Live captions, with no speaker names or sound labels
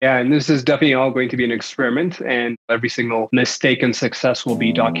Yeah, and this is definitely all going to be an experiment, and every single mistake and success will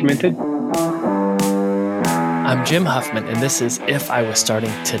be documented. I'm Jim Huffman, and this is If I Was Starting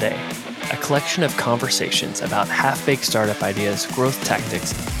Today, a collection of conversations about half-baked startup ideas, growth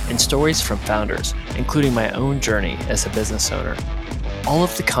tactics, and stories from founders, including my own journey as a business owner. All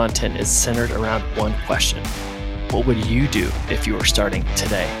of the content is centered around one question. What would you do if you were starting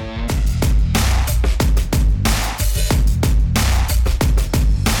today?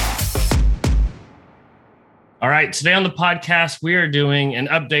 All right, today on the podcast, we are doing an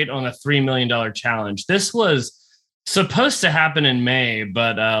update on a $3 million challenge. This was supposed to happen in May,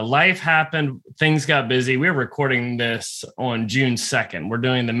 but life happened. Things got busy. We're recording this on June 2nd. We're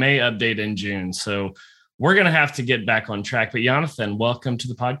doing the May update in June. So we're going to have to get back on track. But Jonathan, welcome to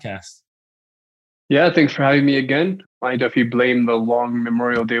the podcast. Yeah, thanks for having me again. I definitely blame the long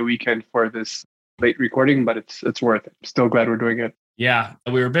Memorial Day weekend for this late recording, but it's worth it. Still glad we're doing it. Yeah,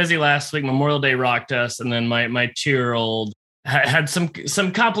 we were busy last week. Memorial Day rocked us. And then my 2-year-old had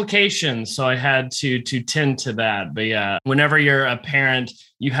some complications, so I had to tend to that. But yeah, whenever you're a parent,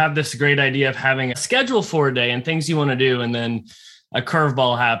 you have this great idea of having a schedule for a day and things you want to do, and then a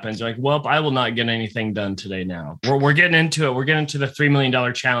curveball happens. You're like, well, I will not get anything done today now. We're getting into it. We're getting into the $3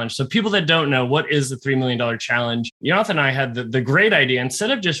 million challenge. So people that don't know, what is the $3 million challenge? Jonathan and I had the great idea, instead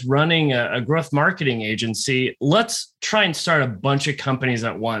of just running a growth marketing agency, let's try and start a bunch of companies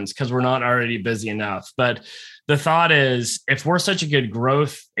at once because we're not already busy enough. But the thought is, if we're such a good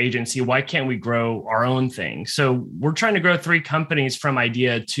growth agency, why can't we grow our own thing? So we're trying to grow 3 companies from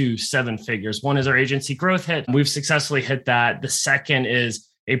idea to 7 figures. One is our agency Growth Hit. We've successfully hit that. The second is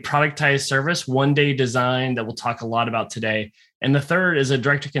a productized service, One Day Design, that we'll talk a lot about today. And the third is a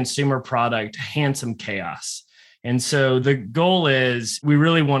direct-to-consumer product, Handsome Chaos. And so the goal is we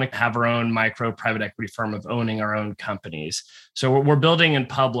really want to have our own micro private equity firm of owning our own companies. So we're building in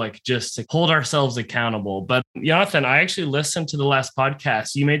public just to hold ourselves accountable. But Jonathan, I actually listened to the last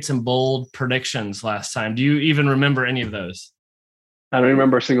podcast. You made some bold predictions last time. Do you even remember any of those? I don't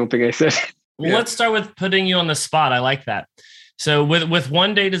remember a single thing I said. Well, let's start with putting you on the spot. I like that. So with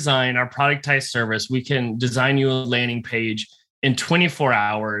One Day Design, our productized service, we can design you a landing page in 24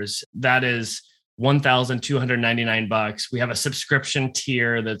 hours. That is $1,299. We have a subscription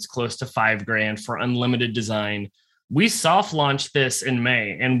tier that's close to $5,000 for unlimited design. We soft launched this in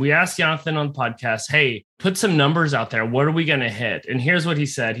May, and we asked Jonathan on the podcast, hey, put some numbers out there. What are we going to hit? And here's what he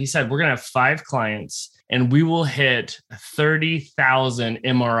said. He said, we're going to have 5 clients and we will hit 30,000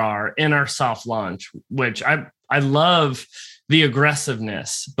 MRR in our soft launch, which I love the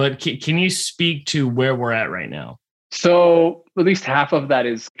aggressiveness, but can you speak to where we're at right now? So at least half of that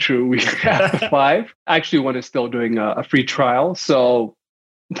is true. We have 5. Actually, one is still doing a free trial. So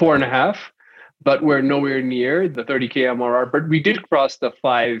 4.5, but we're nowhere near the 30K MRR. But we did cross the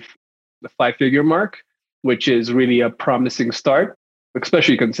 5-figure mark, which is really a promising start,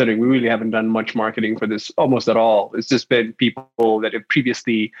 especially considering we really haven't done much marketing for this almost at all. It's just been people that have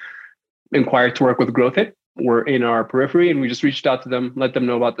previously inquired to work with Growth Hit were in our periphery, and we just reached out to them, let them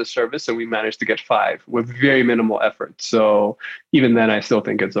know about the service, and we managed to get 5 with very minimal effort. So even then, I still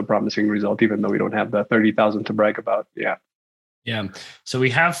think it's a promising result, even though we don't have the 30,000 to brag about. Yeah. So we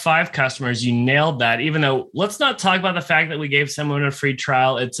have 5 customers. You nailed that. Even though, let's not talk about the fact that we gave someone a free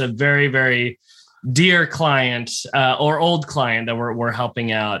trial. It's a very, very dear client or old client that we're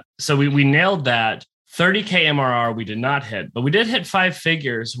helping out. So we nailed that. 30K MRR we did not hit, but we did hit 5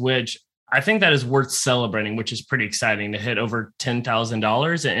 figures, which I think that is worth celebrating, which is pretty exciting to hit over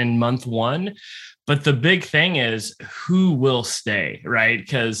 $10,000 in month 1. But the big thing is who will stay, right?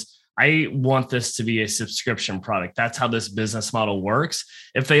 Because I want this to be a subscription product. That's how this business model works.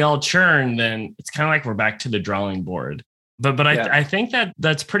 If they all churn, then it's kind of like we're back to the drawing board. But I think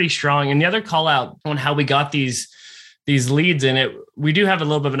that's pretty strong. And the other call out on how we got these leads in it, we do have a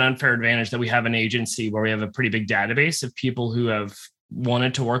little bit of an unfair advantage that we have an agency where we have a pretty big database of people who have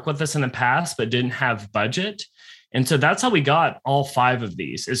wanted to work with us in the past, but didn't have budget. And so that's how we got all 5 of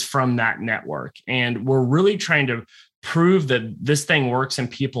these, is from that network. And we're really trying to prove that this thing works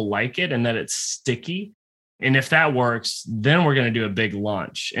and people like it and that it's sticky. And if that works, then we're going to do a big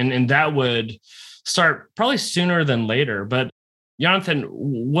launch. And that would start probably sooner than later. But Jonathan,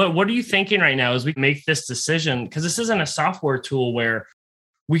 what are you thinking right now as we make this decision? Because this isn't a software tool where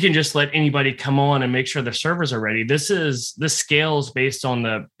we can just let anybody come on and make sure the servers are ready. This scales based on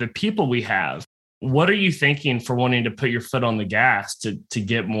the people we have. What are you thinking for wanting to put your foot on the gas to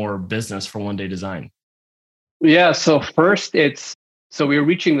get more business for One Day Design? Yeah. So first, we're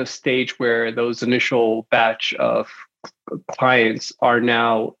reaching the stage where those initial batch of clients are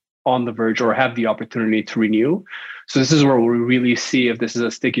now on the verge or have the opportunity to renew. So this is where we really see if this is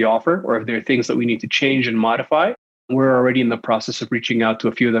a sticky offer or if there are things that we need to change and modify. We're already in the process of reaching out to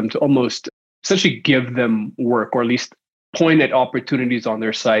a few of them to almost essentially give them work, or at least point at opportunities on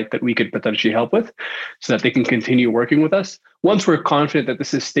their site that we could potentially help with so that they can continue working with us. Once we're confident that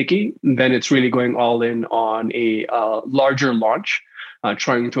this is sticky, then it's really going all in on a larger launch,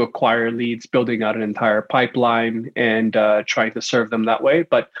 trying to acquire leads, building out an entire pipeline, and trying to serve them that way.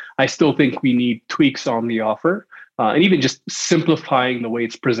 But I still think we need tweaks on the offer. And even just simplifying the way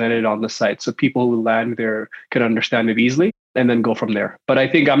it's presented on the site so people who land there can understand it easily and then go from there. But I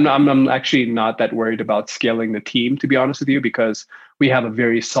think I'm actually not that worried about scaling the team, to be honest with you, because we have a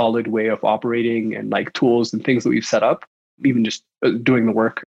very solid way of operating and like tools and things that we've set up, even just doing the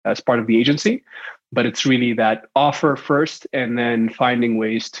work as part of the agency. But it's really that offer first and then finding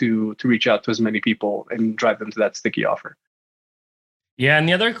ways to reach out to as many people and drive them to that sticky offer. Yeah. And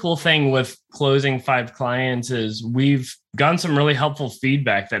the other cool thing with closing 5 clients is we've gotten some really helpful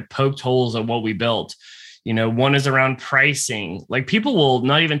feedback that poked holes at what we built. One is around pricing. Like, people will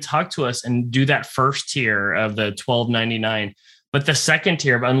not even talk to us and do that first tier of the $12.99. But the second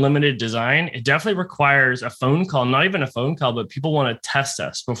tier of unlimited design, it definitely requires a phone call, not even a phone call, but people want to test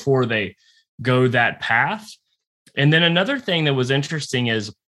us before they go that path. And then another thing that was interesting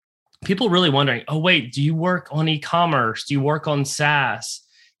is people really wondering, oh, wait, do you work on e-commerce? Do you work on SaaS?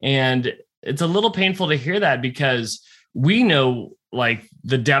 And it's a little painful to hear that because we know like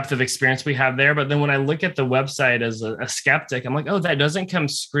the depth of experience we have there. But then when I look at the website as a skeptic, I'm like, oh, that doesn't come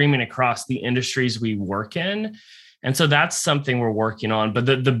screaming across the industries we work in. And so that's something we're working on. But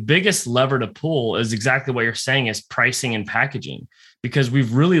the biggest lever to pull is exactly what you're saying, is pricing and packaging, because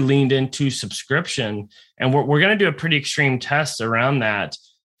we've really leaned into subscription. And we're going to do a pretty extreme test around that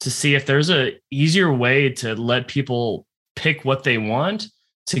to see if there's a easier way to let people pick what they want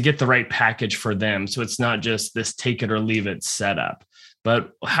to get the right package for them. So it's not just this take it or leave it setup.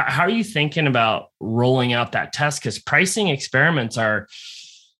 But how are you thinking about rolling out that test? Because pricing experiments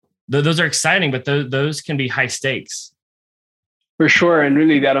those are exciting, but those can be high stakes. For sure. And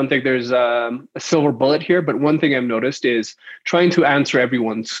really, I don't think there's a silver bullet here. But one thing I've noticed is trying to answer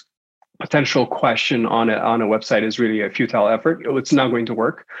everyone's potential question on a website is really a futile effort. It's not going to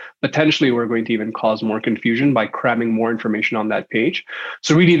work. Potentially, we're going to even cause more confusion by cramming more information on that page.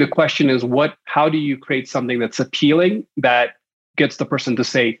 So really the question is, how do you create something that's appealing, that gets the person to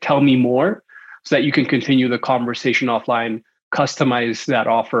say, tell me more, so that you can continue the conversation offline, customize that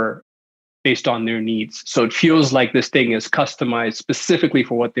offer based on their needs. So it feels like this thing is customized specifically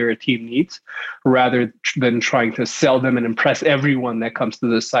for what their team needs, rather than trying to sell them and impress everyone that comes to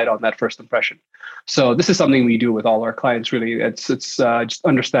the site on that first impression. So this is something we do with all our clients, really. It's just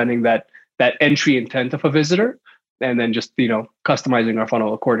understanding that entry intent of a visitor, and then just, customizing our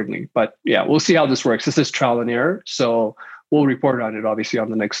funnel accordingly. But yeah, we'll see how this works. This is trial and error. So we'll report on it, obviously,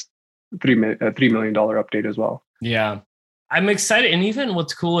 on the next $3 million update as well. Yeah. I'm excited. And even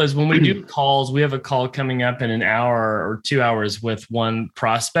what's cool is when we do calls, we have a call coming up in an hour or 2 hours with one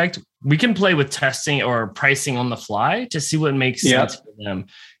prospect. We can play with testing or pricing on the fly to see what makes sense for them.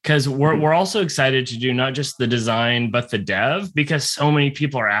 Because we're also excited to do not just the design, but the dev, because so many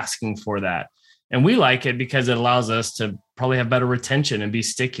people are asking for that. And we like it because it allows us to probably have better retention and be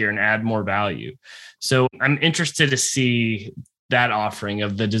stickier and add more value. So I'm interested to see that offering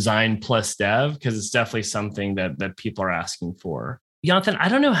of the design plus dev, because it's definitely something that people are asking for. Jonathan, I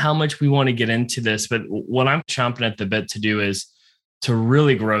don't know how much we want to get into this, but what I'm chomping at the bit to do is to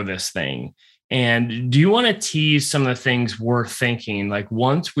really grow this thing. And do you want to tease some of the things we're thinking? Like,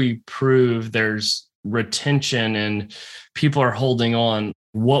 once we prove there's retention and people are holding on,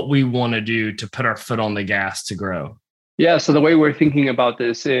 what we want to do to put our foot on the gas to grow? Yeah, so the way we're thinking about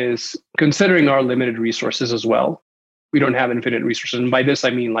this is considering our limited resources as well. We don't have infinite resources. And by this, I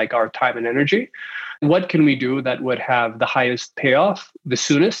mean like our time and energy. What can we do that would have the highest payoff the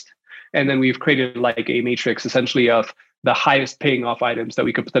soonest? And then we've created like a matrix essentially of the highest paying off items that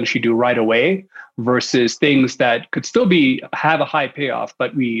we could potentially do right away versus things that could still have a high payoff,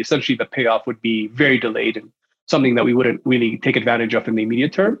 but essentially the payoff would be very delayed and something that we wouldn't really take advantage of in the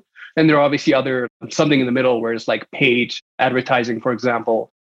immediate term. And there are obviously something in the middle where it's like paid advertising, for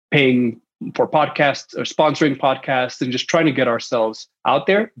example, paying for podcasts or sponsoring podcasts and just trying to get ourselves out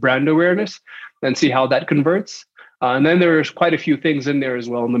there, brand awareness, and see how that converts. And then there's quite a few things in there as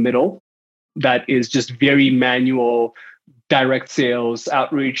well in the middle that is just very manual, direct sales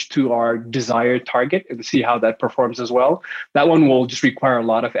outreach to our desired target and see how that performs as well. That one will just require a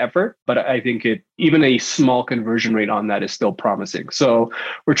lot of effort, but I think even a small conversion rate on that is still promising. So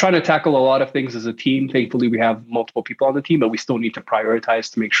we're trying to tackle a lot of things as a team. Thankfully, we have multiple people on the team, but we still need to prioritize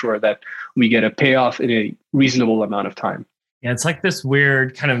to make sure that we get a payoff in a reasonable amount of time. Yeah, it's like this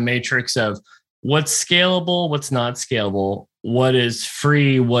weird kind of matrix of what's scalable, what's not scalable, what is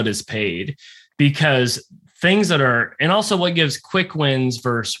free, what is paid, because things that are, and also what gives quick wins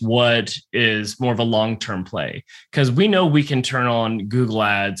versus what is more of a long-term play. Because we know we can turn on Google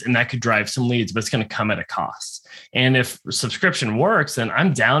ads and that could drive some leads, but it's going to come at a cost. And if subscription works, then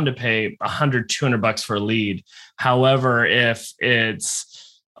I'm down to pay $100, $200 for a lead. However, if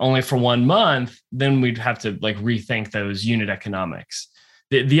it's only for 1 month, then we'd have to like rethink those unit economics.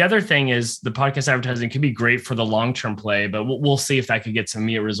 The other thing is the podcast advertising can be great for the long-term play, but we'll see if that could get some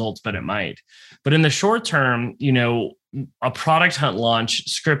immediate results, but it might. But in the short term, a product hunt launch,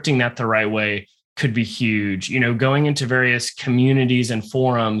 scripting that the right way could be huge. Going into various communities and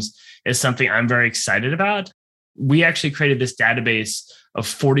forums is something I'm very excited about. We actually created this database of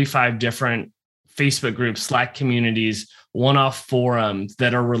 45 different Facebook groups, Slack communities, one-off forums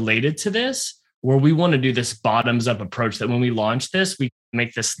that are related to this, where we want to do this bottoms-up approach that when we launch this, we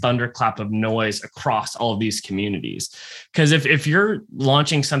make this thunderclap of noise across all of these communities. Because if you're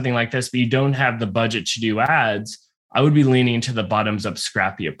launching something like this, but you don't have the budget to do ads, I would be leaning to the bottoms-up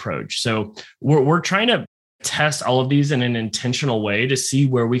scrappy approach. So we're trying to test all of these in an intentional way to see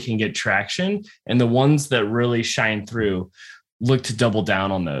where we can get traction, and the ones that really shine through, look to double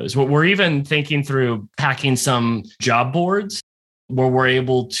down on those. We're even thinking through hacking some job boards where we're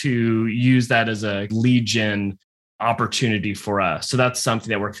able to use that as a lead gen opportunity for us. So that's something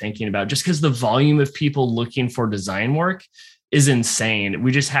that we're thinking about, just because the volume of people looking for design work is insane.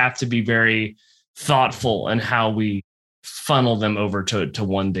 We just have to be very thoughtful in how we funnel them over to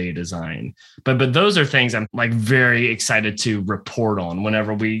one day design. But those are things I'm like very excited to report on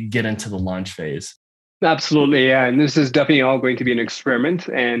whenever we get into the launch phase. Absolutely. Yeah. And this is definitely all going to be an experiment.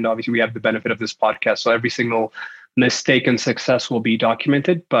 And obviously we have the benefit of this podcast. So every single mistake and success will be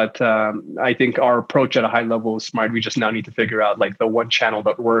documented. But I think our approach at a high level is smart. We just now need to figure out like the one channel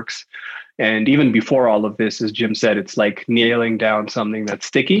that works. And even before all of this, as Jim said, it's like nailing down something that's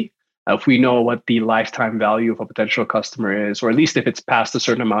sticky. If we know what the lifetime value of a potential customer is, or at least if it's past a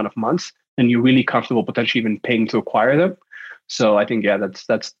certain amount of months, then you're really comfortable potentially even paying to acquire them. So I think, yeah, that's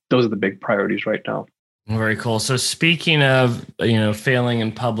those are the big priorities right now. Very cool. So speaking of, failing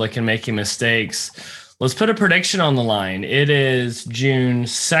in public and making mistakes, let's put a prediction on the line. It is June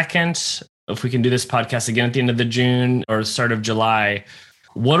 2nd. If we can do this podcast again at the end of the June or start of July,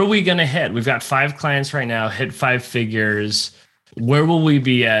 what are we going to hit? We've got 5 clients right now, hit 5 figures. Where will we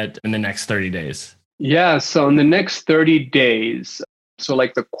be at in the next 30 days? Yeah. So in the next 30 days, so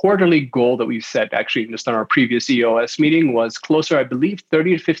like the quarterly goal that we've set actually just on our previous EOS meeting was closer, I believe,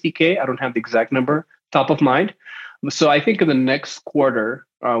 30 to 50K. I don't have the exact number top of mind. So I think in the next quarter,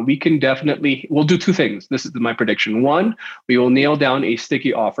 we'll do 2 things. This is my prediction. 1, we will nail down a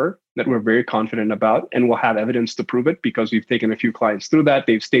sticky offer that we're very confident about, and we'll have evidence to prove it because we've taken a few clients through that.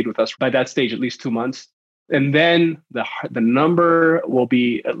 They've stayed with us by that stage at least 2 months. And then the number will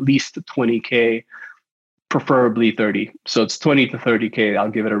be at least 20K, preferably 30. So it's 20 to 30K.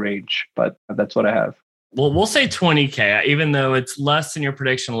 I'll give it a range, but that's what I have. Well, we'll say 20K, even though it's less than your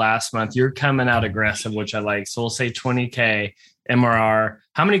prediction last month. You're coming out aggressive, which I like. So we'll say 20K MRR.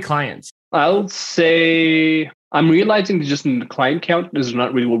 How many clients? I'll say I'm realizing that just the client count is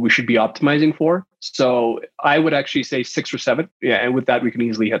not really what we should be optimizing for. So I would actually say 6 or 7. Yeah. And with that, we can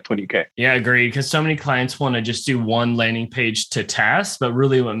easily hit 20K. Yeah, agreed. Because so many clients want to just do one landing page to test, but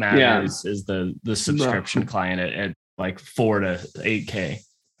really what matters is the subscription client at like 4 to 8K.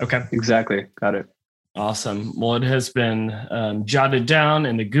 Okay. Exactly. Got it. Awesome. Well, it has been jotted down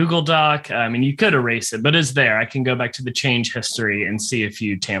in the Google Doc. I mean, you could erase it, but it's there. I can go back to the change history and see if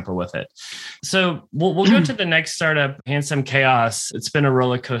you tamper with it. So we'll go to the next startup, Handsome Chaos. It's been a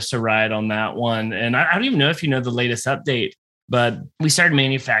roller coaster ride on that one. And I don't even know if you know the latest update, but we started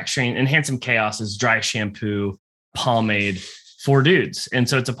manufacturing, and Handsome Chaos is dry shampoo pomade for dudes. And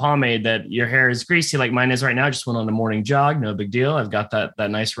so it's a pomade that your hair is greasy like mine is right now. I just went on a morning jog. No big deal. I've got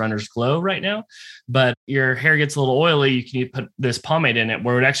that nice runner's glow right now. But your hair gets a little oily. You can put this pomade in it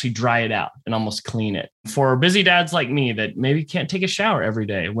where it would actually dry it out and almost clean it. For busy dads like me that maybe can't take a shower every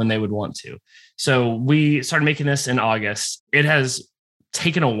day when they would want to. So we started making this in August. It has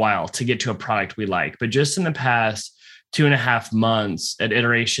taken a while to get to a product we like. But just in the past 2.5 months at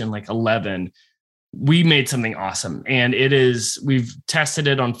iteration like 11, we made something awesome. And we've tested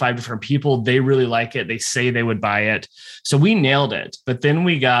it on 5 different people. They really like it. They say they would buy it. So we nailed it. But then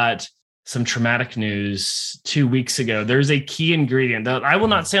we got some traumatic news 2 weeks ago. There's a key ingredient that I will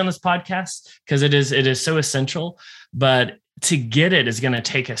not say on this podcast because it is so essential, but to get it is going to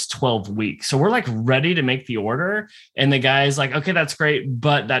take us 12 weeks. So we're like ready to make the order. And the guy's like, okay, that's great.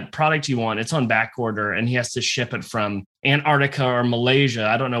 But that product you want, it's on back order and he has to ship it from Antarctica or Malaysia.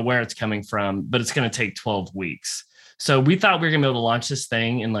 I don't know where it's coming from, but it's going to take 12 weeks. So we thought we were going to be able to launch this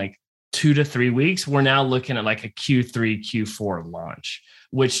thing in like 2 to 3 weeks. We're now looking at like a Q3, Q4 launch,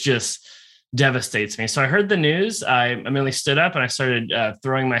 which just devastates me. So I heard the news. I immediately stood up and I started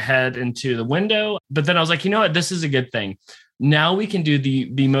throwing my head into the window. But then I was like, you know what? This is a good thing. Now we can do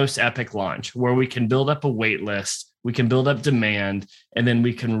the most epic launch where we can build up a wait list, we can build up demand, and then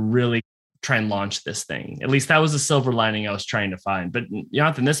we can really try and launch this thing. At least that was the silver lining I was trying to find. But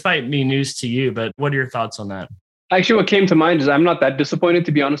Jonathan, this might be news to you, but what are your thoughts on that? Actually, what came to mind is I'm not that disappointed,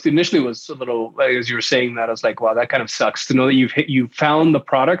 to be honest. Initially, it was a little, as you were saying that, I was like, wow, that kind of sucks to know that you found the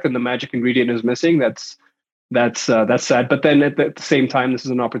product and the magic ingredient is missing. That's sad. But then at the same time, this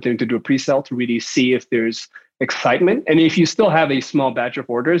is an opportunity to do a pre-sale to really see if there's excitement. And if you still have a small batch of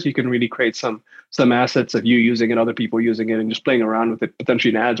orders, you can really create some assets of you using it, other people using it, and just playing around with it,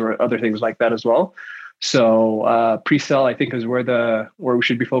 potentially in ads or other things like that as well. So pre-sale, I think, is where we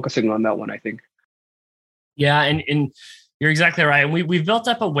should be focusing on that one, I think. Yeah, and you're exactly right. And we've built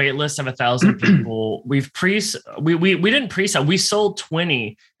up a wait list of 1,000 people. We didn't pre-sell. We sold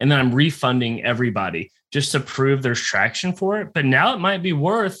 20, and then I'm refunding everybody just to prove there's traction for it. But now it might be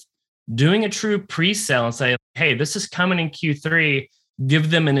worth doing a true pre-sale and say, hey, this is coming in Q3.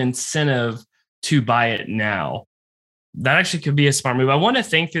 Give them an incentive to buy it now. That actually could be a smart move. I want to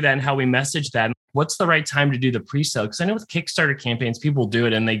think through that and how we message that. What's the right time to do the pre-sale? Because I know with Kickstarter campaigns, people do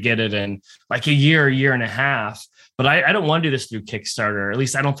it and they get it in like a year and a half. But I don't want to do this through Kickstarter. At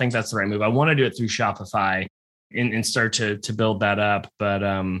least I don't think that's the right move. I want to do it through Shopify and start to build that up. But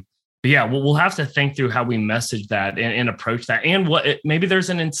yeah, we'll have to think through how we message that and approach that. And maybe there's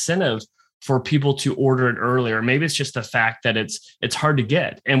an incentive for people to order it earlier. Maybe it's just the fact that it's hard to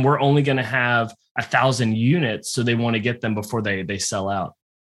get, and we're only going to have 1,000 units, so they want to get them before they sell out.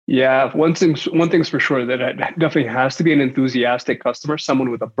 Yeah, one thing's for sure, that it definitely has to be an enthusiastic customer,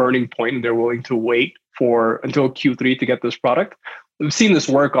 someone with a burning point, and they're willing to wait until Q3 to get this product. We've seen this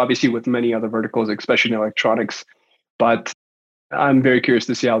work obviously with many other verticals, especially in electronics, but I'm very curious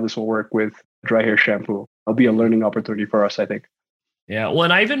to see how this will work with dry hair shampoo. It'll be a learning opportunity for us, I think. Yeah, well,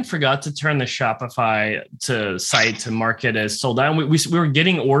 and I even forgot to turn the Shopify site to market as sold out. And we were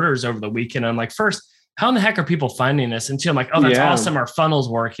getting orders over the weekend. I'm like, first, how in the heck are people finding this? And two, I'm like, oh, that's awesome. Our funnel's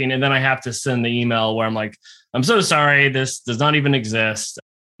working. And then I have to send the email where I'm like, I'm so sorry. This does not even exist,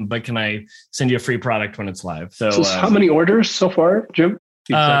 but can I send you a free product when it's live? So how many orders so far, Jim?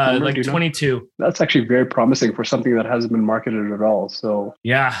 Like 22. That's actually very promising for something that hasn't been marketed at all. So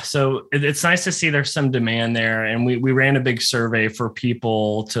yeah, so it's nice to see there's some demand there. And we ran a big survey for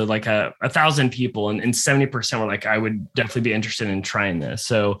people to like 1,000 people, and 70% were like, I would definitely be interested in trying this.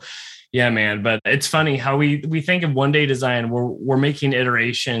 So yeah, man. But it's funny how we think of one day design. We're making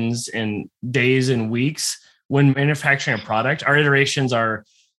iterations in days and weeks. When manufacturing a product, our iterations are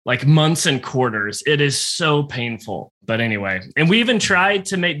like months and quarters. It is so painful. But anyway, and we even tried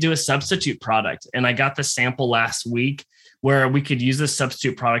to do a substitute product. And I got the sample last week where we could use this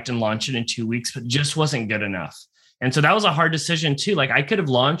substitute product and launch it in 2 weeks, but just wasn't good enough. And so that was a hard decision too. Like I could have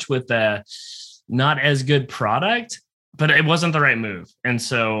launched with a not as good product, but it wasn't the right move. And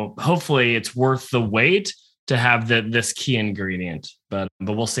so hopefully it's worth the wait to have this key ingredient, but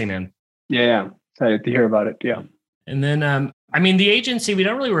we'll see, man. Yeah. Excited to hear about it. Yeah. And then, the agency, we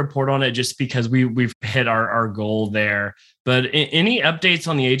don't really report on it just because we've hit our goal there. But any updates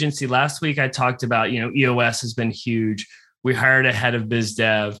on the agency? Last week, I talked about, EOS has been huge. We hired a head of biz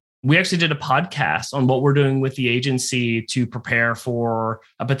dev. We actually did a podcast on what we're doing with the agency to prepare for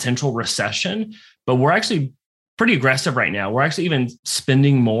a potential recession. But we're actually pretty aggressive right now. We're actually even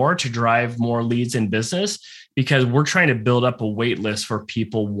spending more to drive more leads in business because we're trying to build up a wait list for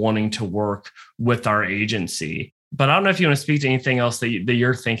people wanting to work with our agency. But I don't know if you want to speak to anything else that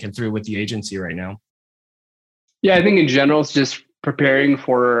you're thinking through with the agency right now. Yeah, I think in general, it's just preparing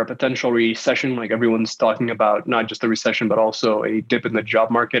for a potential recession, like everyone's talking about, not just a recession, but also a dip in the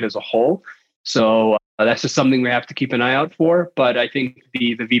job market as a whole. So that's just something we have to keep an eye out for. But I think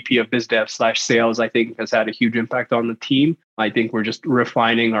the VP of BizDev/sales, I think, has had a huge impact on the team. I think we're just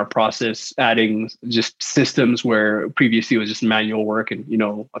refining our process, adding just systems where previously it was just manual work and,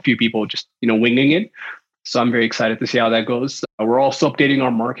 a few people just, winging it. So I'm very excited to see how that goes. We're also updating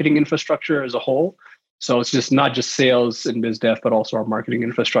our marketing infrastructure as a whole. So it's just not just sales and biz dev, but also our marketing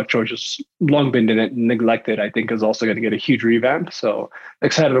infrastructure, which has long been neglected, I think is also going to get a huge revamp. So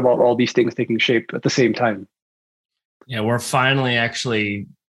excited about all these things taking shape at the same time. Yeah, we're finally actually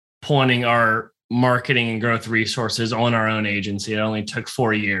pointing our marketing and growth resources on our own agency. It only took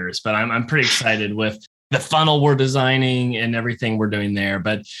 4 years, but I'm pretty excited with the funnel we're designing and everything we're doing there.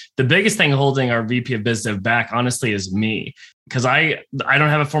 But the biggest thing holding our VP of Biz Dev back, honestly, is me, because I don't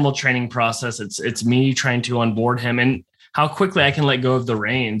have a formal training process. It's me trying to onboard him and how quickly I can let go of the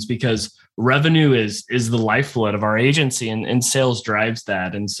reins, because revenue is the lifeblood of our agency, and sales drives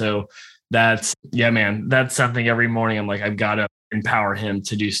that. And so that's something every morning I'm like, I've got to empower him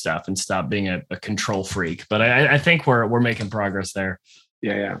to do stuff and stop being a control freak. But I think we're making progress there.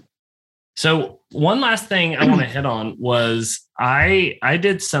 Yeah. So one last thing I want to hit on was I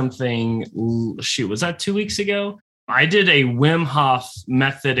did something, was that 2 weeks ago? I did a Wim Hof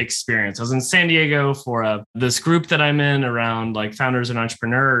method experience. I was in San Diego for this group that I'm in around like founders and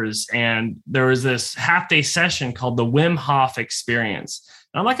entrepreneurs. And there was this half-day session called the Wim Hof experience.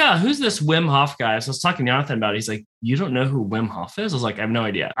 And I'm like, who's this Wim Hof guy? So I was talking to Jonathan about it. He's like, you don't know who Wim Hof is? I was like, I have no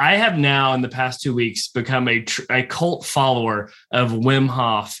idea. I have now in the past 2 weeks become a cult follower of Wim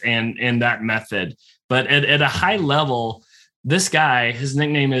Hof and that method. But at a high level, this guy, his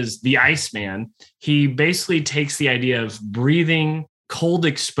nickname is the Iceman. He basically takes the idea of breathing, cold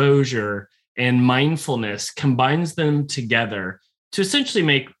exposure, and mindfulness, combines them together to essentially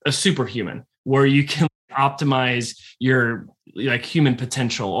make a superhuman, where you can optimize your like human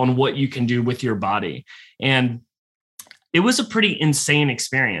potential on what you can do with your body. And it was a pretty insane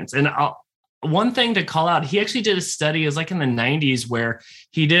experience. And one thing to call out, he actually did a study, it was like in the 90s, where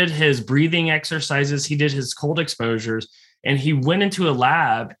he did his breathing exercises, he did his cold exposures, and he went into a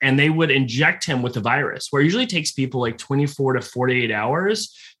lab and they would inject him with a virus, where it usually takes people like 24 to 48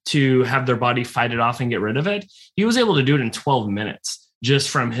 hours to have their body fight it off and get rid of it. He was able to do it in 12 minutes.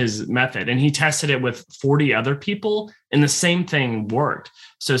 Just from his method. And he tested it with 40 other people and the same thing worked.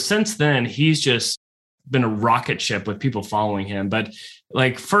 So since then, he's just been a rocket ship with people following him. But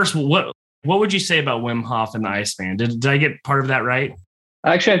like, first, what would you say about Wim Hof and the Iceman? Did I get part of that right?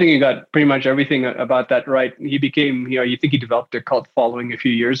 Actually, I think you got pretty much everything about that right. He became, you think he developed a cult following a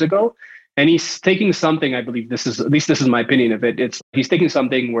few years ago. And he's taking something, I believe this is my opinion of it. He's taking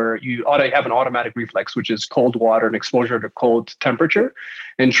something where you ought to have an automatic reflex, which is cold water and exposure to cold temperature,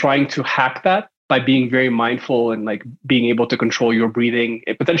 and trying to hack that by being very mindful and like being able to control your breathing,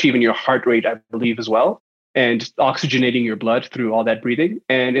 and potentially even your heart rate, I believe as well, and oxygenating your blood through all that breathing.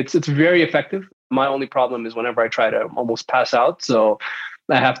 And it's very effective. My only problem is whenever I try to almost pass out. So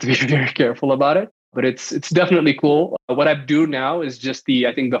I have to be very careful about it. But it's definitely cool. What I do now is just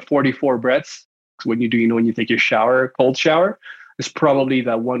I think the 44 breaths. When you take your shower, cold shower, is probably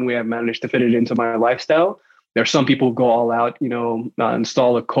the one way I've managed to fit it into my lifestyle. There are some people who go all out,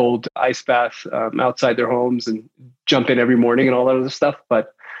 install a cold ice bath outside their homes and jump in every morning and all that other stuff.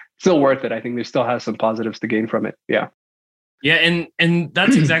 But still worth it. I think there still has some positives to gain from it. Yeah. Yeah, and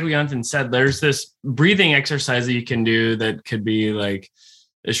that's exactly what Jonathan said. There's this breathing exercise that you can do that could be like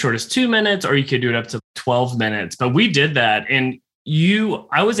as short as 2 minutes, or you could do it up to 12 minutes. But we did that. And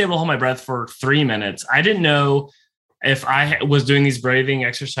I was able to hold my breath for 3 minutes. I didn't know if I was doing these breathing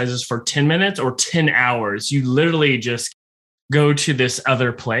exercises for 10 minutes or 10 hours. You literally just go to this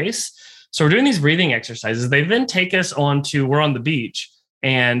other place. So we're doing these breathing exercises. They then take us we're on the beach.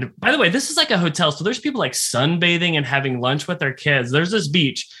 And by the way, this is like a hotel. So there's people like sunbathing and having lunch with their kids. There's this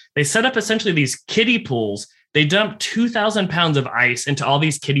beach. They set up essentially these kiddie pools. They dump 2,000 pounds of ice into all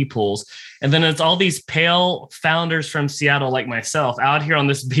these kiddie pools. And then it's all these pale founders from Seattle like myself out here on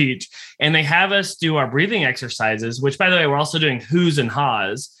this beach. And they have us do our breathing exercises, which, by the way, we're also doing whoos and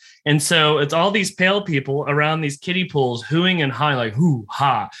ha's. And so it's all these pale people around these kiddie pools hooing and hawing like hoo,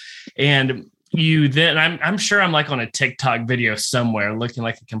 ha. And I'm sure I'm like on a TikTok video somewhere looking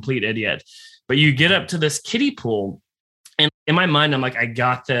like a complete idiot. But you get up to this kiddie pool. And in my mind, I'm like, I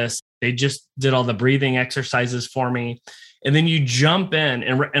got this. They just did all the breathing exercises for me. And then you jump in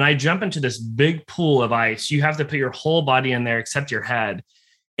and I jump into this big pool of ice. You have to put your whole body in there except your head.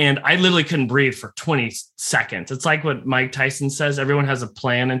 And I literally couldn't breathe for 20 seconds. It's like what Mike Tyson says, everyone has a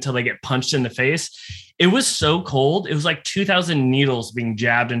plan until they get punched in the face. It was so cold. It was like 2,000 needles being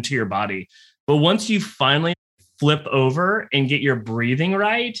jabbed into your body. But once you finally flip over and get your breathing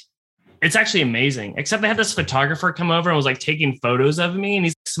right, it's actually amazing. Except they had this photographer come over and was like taking photos of me. And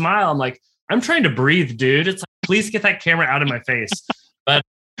he's like, smile. I'm like, I'm trying to breathe, dude. It's like, please get that camera out of my face. But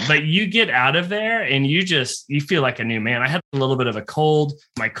But you get out of there and you feel like a new man. I had a little bit of a cold.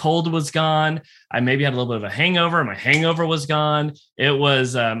 My cold was gone. I maybe had a little bit of a hangover. My hangover was gone. It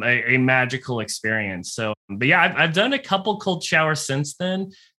was a magical experience. So, but yeah, I've done a couple cold showers since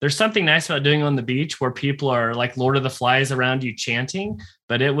then. There's something nice about doing it on the beach where people are like Lord of the Flies around you chanting,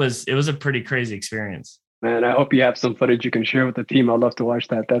 but it was a pretty crazy experience. Man, I hope you have some footage you can share with the team. I'd love to watch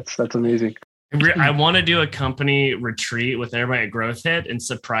that. That's amazing. I want to do a company retreat with everybody at Growth Hit and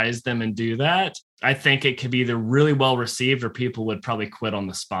surprise them and do that. I think it could be either really well received or people would probably quit on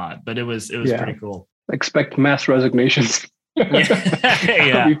the spot, but it was pretty cool. Expect mass resignations. Yeah.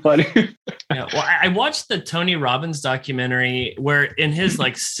 That'd be funny. Yeah. Well, I watched the Tony Robbins documentary where in his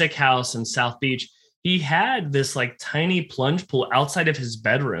like sick house in South Beach, he had this like tiny plunge pool outside of his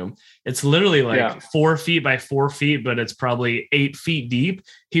bedroom. It's literally like 4 feet by 4 feet, but it's probably 8 feet deep.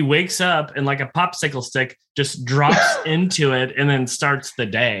 He wakes up and like a popsicle stick just drops into it and then starts the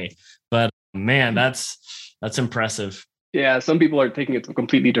day. But man, that's impressive. Yeah, some people are taking it to a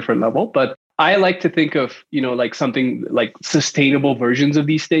completely different level, but I like to think of, like something like sustainable versions of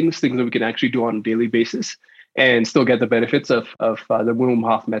these things that we can actually do on a daily basis and still get the benefits of the Wim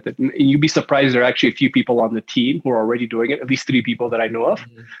Hof method. And you'd be surprised there are actually a few people on the team who are already doing it, at least 3 people that I know of.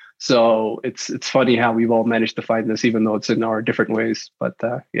 Mm-hmm. So it's funny how we've all managed to find this, even though it's in our different ways. But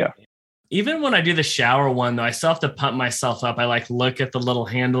yeah. Even when I do the shower one, though, I still have to pump myself up. I like look at the little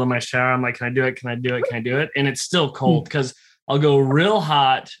handle in my shower. I'm like, can I do it? Can I do it? Can I do it? And it's still cold because I'll go real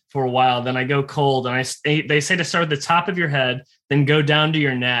hot for a while. Then I go cold. And they say to start at the top of your head, then go down to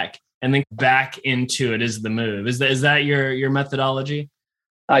your neck. And then back into it is the move. Is that your methodology?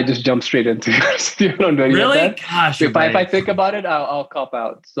 I just jump straight into it. I don't do any really? of that. Gosh, if I think about it, I'll cop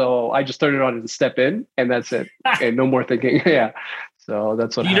out. So I just turn it on and step in, and that's it. Okay, no more thinking. Yeah. So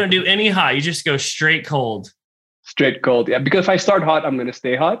that's what you don't do any hot. You just go straight cold. Straight cold. Yeah, because if I start hot, I'm going to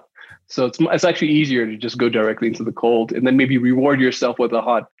stay hot. So it's actually easier to just go directly into the cold, and then maybe reward yourself with a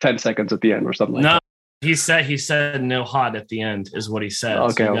hot 10 seconds at the end or something like that. He said no hot at the end is what he said.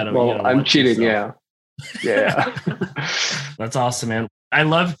 Okay, so you gotta I'm cheating. Yourself. Yeah. That's awesome, man. I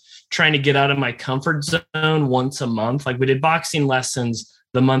love trying to get out of my comfort zone once a month. Like we did boxing lessons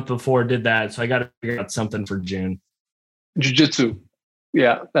the month before, did that. So I got to figure out something for June. Jiu-jitsu.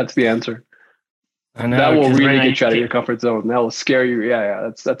 Yeah, that's the answer. I know, that will really get you out of your comfort zone. That will scare you. Yeah.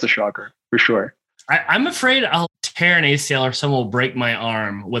 That's a shocker for sure. I'm afraid I'll tear an ACL or someone will break my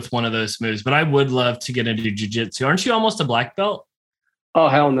arm with one of those moves, but I would love to get into jiu-jitsu. Aren't you almost a black belt? Oh,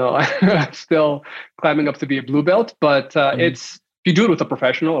 hell no. I'm still climbing up to be a blue belt, but if you do it with a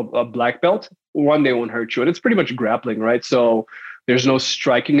professional, a black belt, one day won't hurt you. And it's pretty much grappling, right? So there's no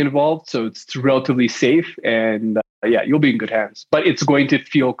striking involved. So it's relatively safe and you'll be in good hands, but it's going to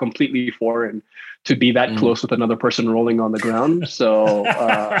feel completely foreign to be that close with another person rolling on the ground. So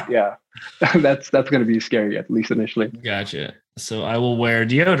that's going to be scary, at least initially. Gotcha. So I will wear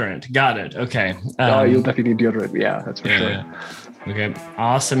deodorant. Got it. Okay. You'll definitely need deodorant. Yeah, that's for sure. Okay.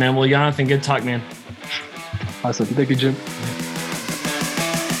 Awesome, man. Well, Jonathan, good talk, man. Awesome. Thank you, Jim.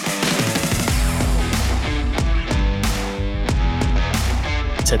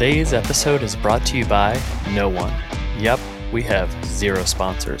 Today's episode is brought to you by no one. Yep, we have 0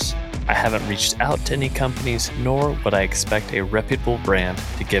 sponsors. I haven't reached out to any companies, nor would I expect a reputable brand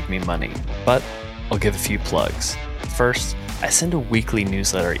to give me money. But I'll give a few plugs. First, I send a weekly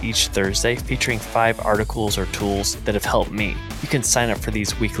newsletter each Thursday featuring 5 articles or tools that have helped me. You can sign up for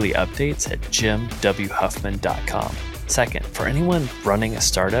these weekly updates at jimwhuffman.com. Second, for anyone running a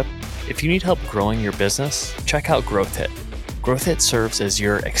startup, if you need help growing your business, check out Growth Hit. Growth Hit serves as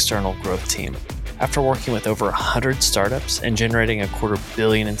your external growth team. After working with over 100 startups and generating $250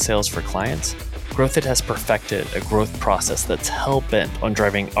 million in sales for clients, Growth Hit has perfected a growth process that's hell-bent on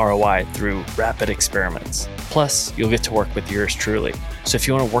driving ROI through rapid experiments. Plus, you'll get to work with yours truly. So if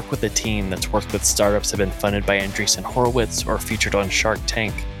you want to work with a team that's worked with startups that have been funded by Andreessen Horowitz or featured on Shark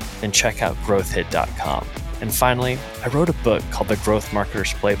Tank, then check out growthhit.com. And finally, I wrote a book called The Growth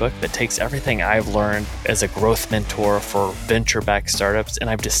Marketer's Playbook that takes everything I've learned as a growth mentor for venture-backed startups,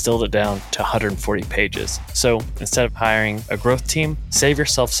 and I've distilled it down to 140 pages. So instead of hiring a growth team, save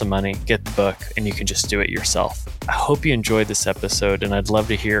yourself some money, get the book, and you can just do it yourself. I hope you enjoyed this episode, and I'd love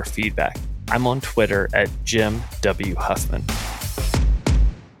to hear feedback. I'm on Twitter at Jim W. Huffman.